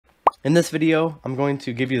In this video, I'm going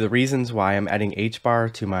to give you the reasons why I'm adding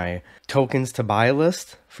HBAR to my tokens to buy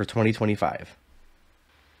list for 2025.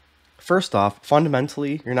 First off,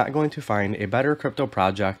 fundamentally, you're not going to find a better crypto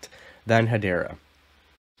project than Hedera.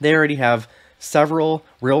 They already have several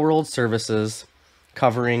real-world services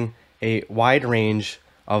covering a wide range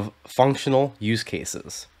of functional use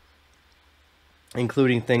cases,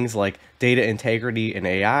 including things like data integrity and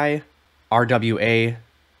AI, RWA,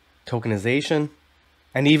 tokenization,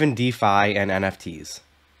 and even DeFi and NFTs.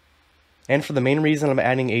 And for the main reason I'm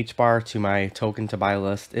adding HBAR to my token to buy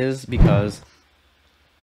list is because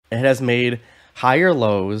it has made higher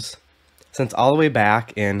lows since all the way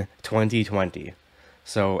back in 2020.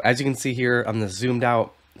 So as you can see here on the zoomed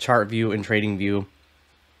out chart view and trading view,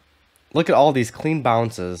 look at all these clean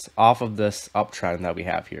bounces off of this uptrend that we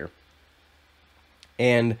have here.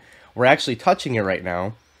 And we're actually touching it right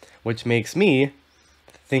now, which makes me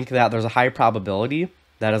think that there's a high probability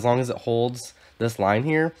that as long as it holds this line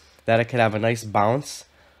here, that it could have a nice bounce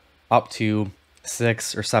up to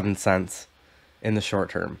 6 or 7 cents in the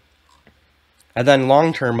short term. And then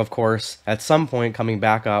long term, of course, at some point coming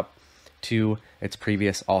back up to its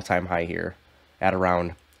previous all-time high here at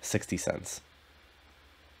around 60 cents.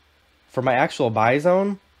 For my actual buy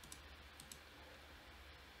zone,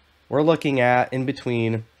 we're looking at in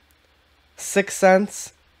between 6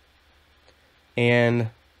 cents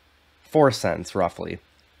and 4 cents roughly.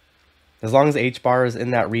 As long as HBAR is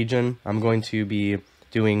in that region, I'm going to be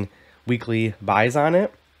doing weekly buys on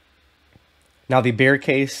it. Now the bear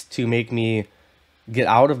case to make me get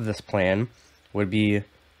out of this plan would be,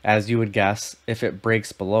 as you would guess, if it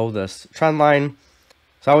breaks below this trend line.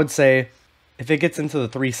 So I would say if it gets into the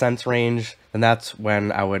 3 cents range, then that's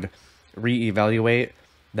when I would reevaluate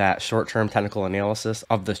that short-term technical analysis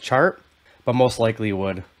of this chart, but most likely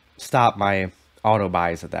would stop my auto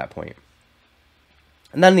buys at that point.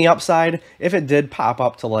 And then the upside, if it did pop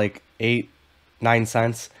up to like 8, 9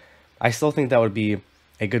 cents, I still think that would be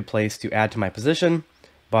a good place to add to my position.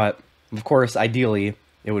 But of course, ideally,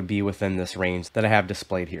 it would be within this range that I have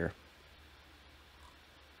displayed here.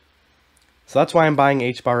 So that's why I'm buying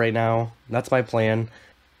HBAR right now. That's my plan.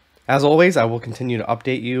 As always, I will continue to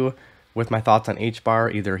update you with my thoughts on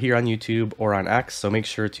HBAR either here on YouTube or on X, so make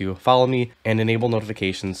sure to follow me and enable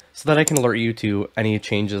notifications so that I can alert you to any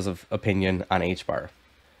changes of opinion on HBAR.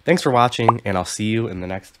 Thanks for watching, and I'll see you in the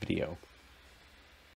next video.